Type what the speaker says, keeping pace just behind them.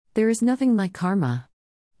There is nothing like karma.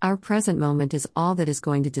 Our present moment is all that is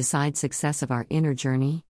going to decide success of our inner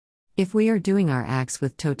journey. If we are doing our acts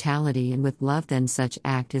with totality and with love, then such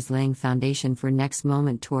act is laying foundation for next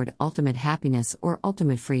moment toward ultimate happiness or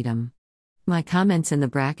ultimate freedom. My comments in the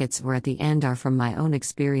brackets or at the end are from my own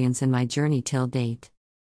experience in my journey till date.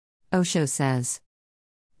 Osho says,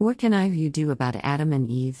 "What can you do about Adam and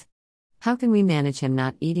Eve? How can we manage him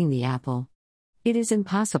not eating the apple? It is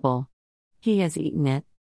impossible. He has eaten it.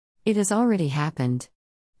 It has already happened.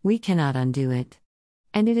 We cannot undo it.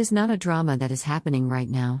 And it is not a drama that is happening right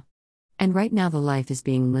now. And right now the life is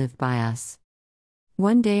being lived by us."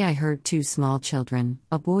 One day I heard two small children,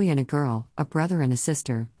 a boy and a girl, a brother and a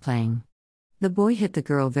sister, playing. The boy hit the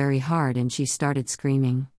girl very hard and she started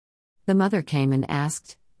screaming. The mother came and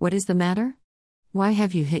asked, "What is the matter? Why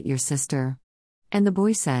have you hit your sister?" And the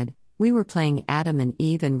boy said, "We were playing Adam and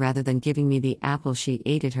Eve, and rather than giving me the apple, she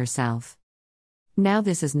ate it herself." Now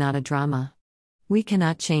this is not a drama. We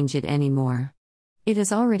cannot change it anymore. It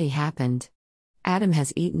has already happened. Adam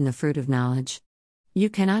has eaten the fruit of knowledge. You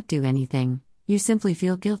cannot do anything, you simply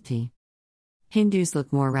feel guilty. Hindus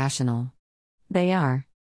look more rational. They are.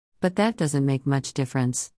 But that doesn't make much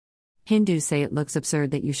difference. Hindus say it looks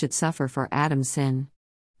absurd that you should suffer for Adam's sin.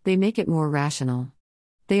 They make it more rational.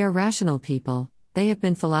 They are rational people, they have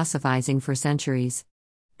been philosophizing for centuries.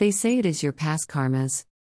 They say it is your past karmas.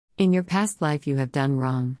 In your past life you have done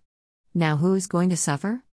wrong. Now who is going to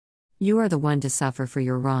suffer? You are the one to suffer for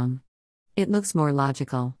your wrong. It looks more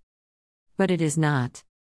logical. But it is not.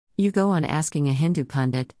 You go on asking a Hindu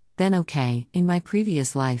pundit, then okay, in my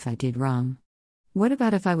previous life I did wrong. What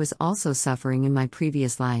about if I was also suffering in my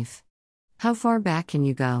previous life? How far back can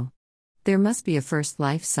you go? There must be a first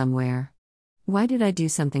life somewhere. Why did I do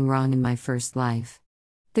something wrong in my first life?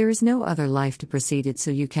 There is no other life to precede it, so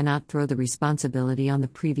you cannot throw the responsibility on the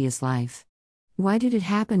previous life. Why did it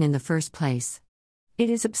happen in the first place? It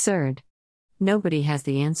is absurd. Nobody has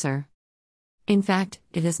the answer. In fact,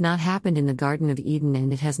 it has not happened in the Garden of Eden,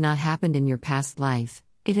 and it has not happened in your past life.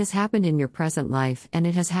 It has happened in your present life, and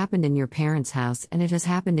it has happened in your parents' house, and it has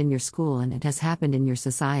happened in your school, and it has happened in your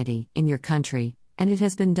society, in your country, and it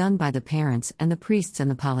has been done by the parents and the priests and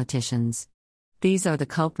the politicians. These are the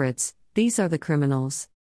culprits, these are the criminals.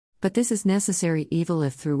 But this is necessary evil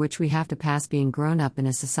if through which we have to pass being grown up in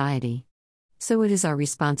a society. So it is our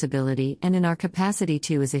responsibility and in our capacity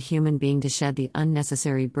too as a human being to shed the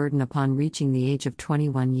unnecessary burden upon reaching the age of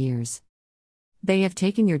 21 years. They have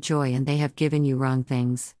taken your joy and they have given you wrong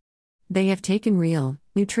things. They have taken real,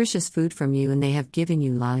 nutritious food from you and they have given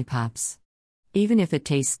you lollipops. Even if it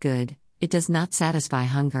tastes good, it does not satisfy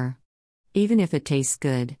hunger. Even if it tastes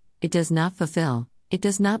good, it does not fulfill, it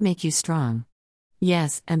does not make you strong.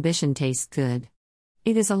 Yes, ambition tastes good.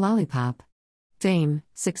 It is a lollipop. Fame,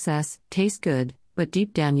 success, taste good, but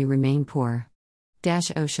deep down you remain poor.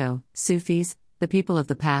 Osho, Sufis, The People of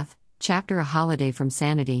the Path, Chapter A Holiday from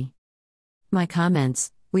Sanity. My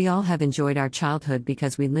comments: we all have enjoyed our childhood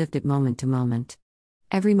because we lived it moment to moment.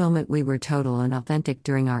 Every moment we were total and authentic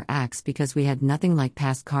during our acts because we had nothing like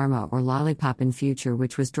past karma or lollipop in future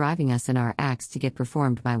which was driving us in our acts to get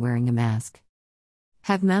performed by wearing a mask.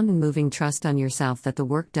 Have mountain-moving trust on yourself that the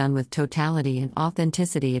work done with totality and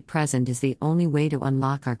authenticity at present is the only way to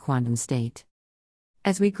unlock our quantum state.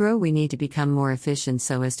 As we grow, we need to become more efficient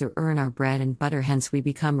so as to earn our bread and butter, hence we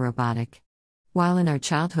become robotic. While in our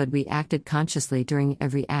childhood we acted consciously during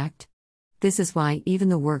every act. This is why even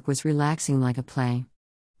the work was relaxing like a play.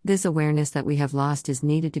 This awareness that we have lost is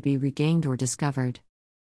needed to be regained or discovered.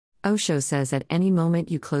 Osho says at any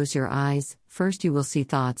moment you close your eyes, first you will see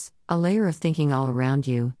thoughts, a layer of thinking all around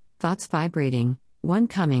you, thoughts vibrating, one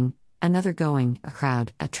coming, another going, a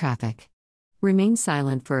crowd, a traffic. Remain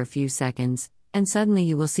silent for a few seconds, and suddenly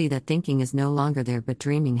you will see that thinking is no longer there but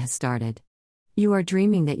dreaming has started. You are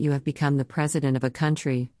dreaming that you have become the president of a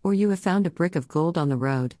country, or you have found a brick of gold on the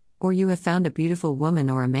road, or you have found a beautiful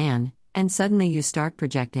woman or a man, and suddenly you start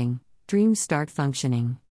projecting, dreams start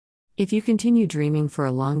functioning. If you continue dreaming for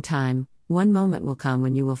a long time, one moment will come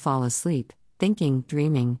when you will fall asleep, thinking,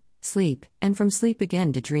 dreaming, sleep, and from sleep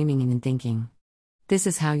again to dreaming and thinking. This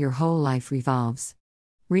is how your whole life revolves.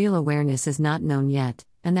 Real awareness is not known yet,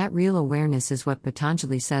 and that real awareness is what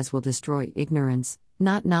Patanjali says will destroy ignorance,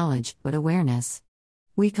 not knowledge, but awareness.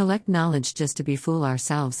 We collect knowledge just to befool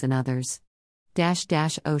ourselves and others.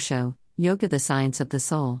 Osho, Yoga, the Science of the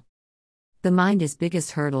Soul. The mind is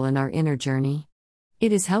biggest hurdle in our inner journey.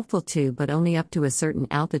 It is helpful too, but only up to a certain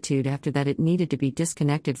altitude. After that it needed to be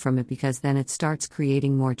disconnected from it because then it starts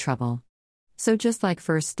creating more trouble. So just like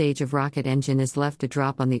first stage of rocket engine is left to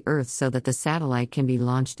drop on the Earth so that the satellite can be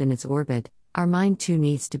launched in its orbit, Our mind too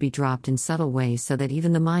needs to be dropped in subtle ways so that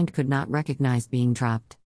even the mind could not recognize being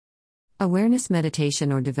dropped. Awareness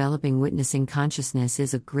meditation or developing witnessing consciousness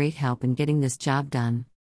is of great help in getting this job done.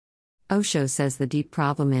 Osho says the deep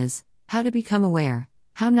problem is how to become aware,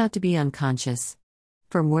 how not to be unconscious.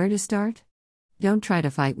 From where to start? Don't try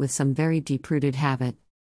to fight with some very deep-rooted habit.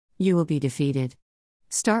 You will be defeated.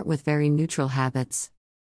 Start with very neutral habits.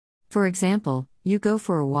 For example, you go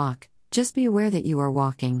for a walk, just be aware that you are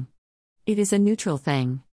walking. It is a neutral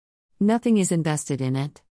thing. Nothing is invested in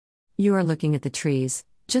it. You are looking at the trees,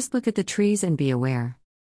 just look at the trees and be aware.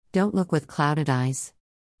 Don't look with clouded eyes.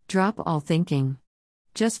 Drop all thinking.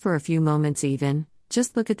 Just for a few moments even,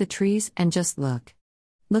 just look at the trees and just look.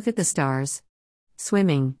 Look at the stars.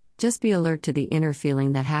 Swimming, just be alert to the inner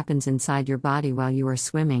feeling that happens inside your body while you are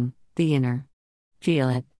swimming, the inner. Feel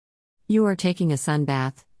it. You are taking a sun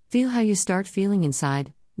bath, feel how you start feeling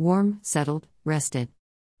inside, warm, settled, rested.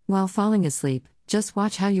 While falling asleep, just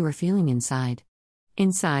watch how you are feeling inside.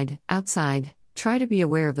 Inside, outside, try to be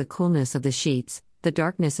aware of the coolness of the sheets, the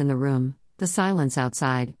darkness in the room, the silence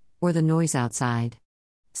outside, or the noise outside.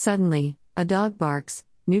 Suddenly, a dog barks,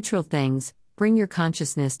 neutral things, bring your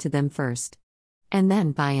consciousness to them first. And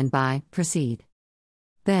then, by and by, proceed.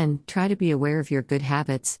 Then, try to be aware of your good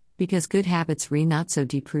habits, because good habits are not so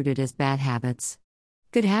deep-rooted as bad habits.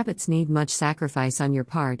 Good habits need much sacrifice on your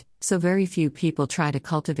part, so very few people try to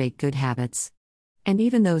cultivate good habits. And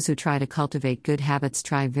even those who try to cultivate good habits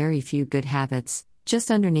try very few good habits,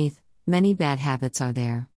 just underneath, many bad habits are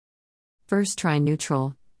there. First try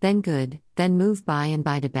neutral, then good, then move by and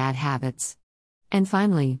by to bad habits. And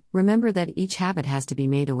finally, remember that each habit has to be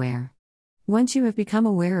made aware. Once you have become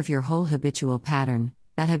aware of your whole habitual pattern,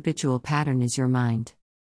 that habitual pattern is your mind.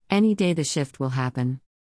 Any day the shift will happen.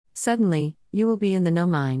 Suddenly, you will be in the no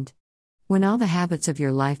mind. When all the habits of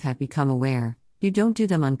your life have become aware, you don't do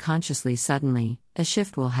them unconsciously suddenly, a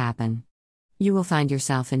shift will happen. You will find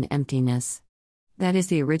yourself in emptiness. That is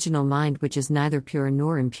the original mind which is neither pure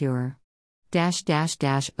nor impure.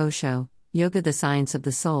 Osho, Yoga the Science of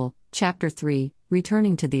the Soul, Chapter 3,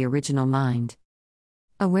 Returning to the Original Mind.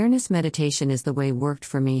 Awareness meditation is the way worked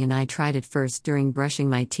for me, and I tried it first during brushing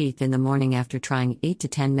my teeth in the morning after trying 8 to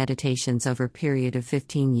 10 meditations over a period of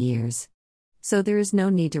 15 years. So there is no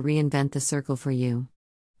need to reinvent the circle for you.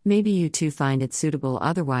 Maybe you too find it suitable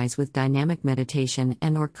otherwise. With dynamic meditation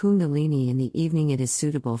and or Kundalini in the evening it is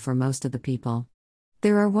suitable for most of the people.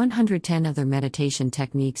 There are 110 other meditation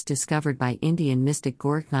techniques discovered by Indian mystic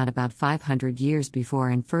Gorakhnath about 500 years before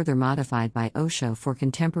and further modified by Osho for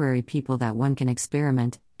contemporary people that one can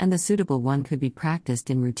experiment, and the suitable one could be practiced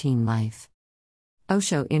in routine life.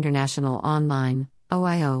 Osho International Online,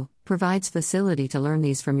 OIO, provides facility to learn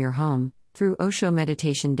these from your home, through Osho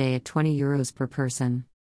Meditation Day at €20 per person.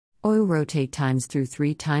 OIO rotate times through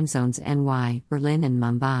 3 time zones: NY, Berlin and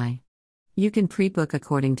Mumbai. You can pre-book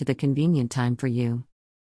according to the convenient time for you.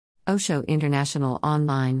 Osho International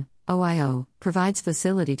Online, OIO, provides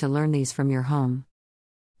facility to learn these from your home.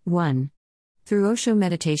 1. Through Osho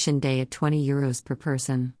Meditation Day at €20 per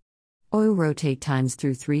person. OIO rotate times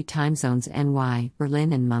through 3 time zones: NY,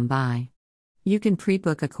 Berlin and Mumbai. You can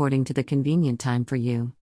pre-book according to the convenient time for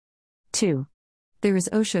you. 2. There is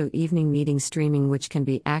Osho Evening Meeting streaming which can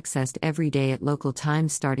be accessed every day at local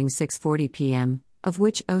times starting 6:40 p.m., of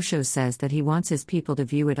which Osho says that he wants his people to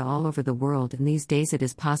view it all over the world, and these days it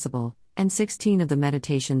is possible, and 16 of the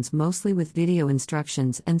meditations mostly with video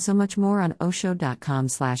instructions and so much more on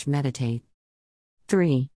osho.com/meditate.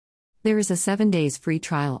 3. There is a 7 days free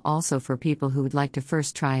trial also for people who would like to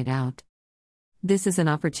first try it out. This is an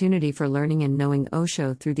opportunity for learning and knowing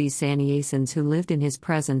Osho through these sannyasins who lived in his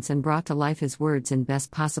presence and brought to life his words in best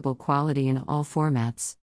possible quality in all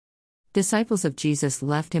formats. Disciples of Jesus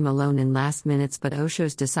left him alone in last minutes, but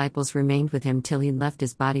Osho's disciples remained with him till he left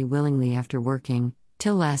his body willingly after working,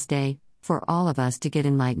 till last day, for all of us to get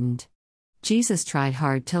enlightened. Jesus tried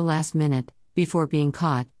hard till last minute, before being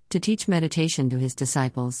caught, to teach meditation to his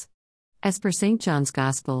disciples. As per St. John's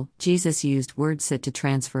Gospel, Jesus used word sit to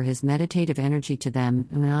transfer his meditative energy to them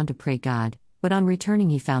and went on to pray God, but on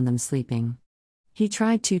returning he found them sleeping. He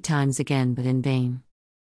tried 2 times again but in vain.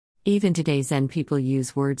 Even today Zen people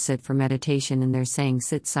use word sit for meditation, and they're saying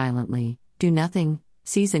sit silently, do nothing,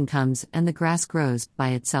 season comes and the grass grows by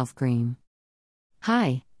itself green.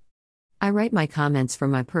 Hi. I write my comments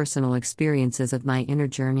from my personal experiences of my inner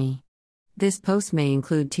journey. This post may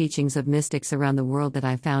include teachings of mystics around the world that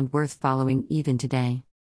I found worth following even today.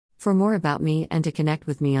 For more about me and to connect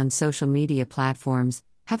with me on social media platforms,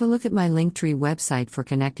 have a look at my Linktree website for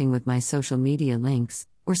connecting with my social media links,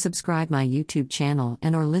 or subscribe my YouTube channel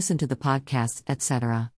and or listen to the podcasts, etc.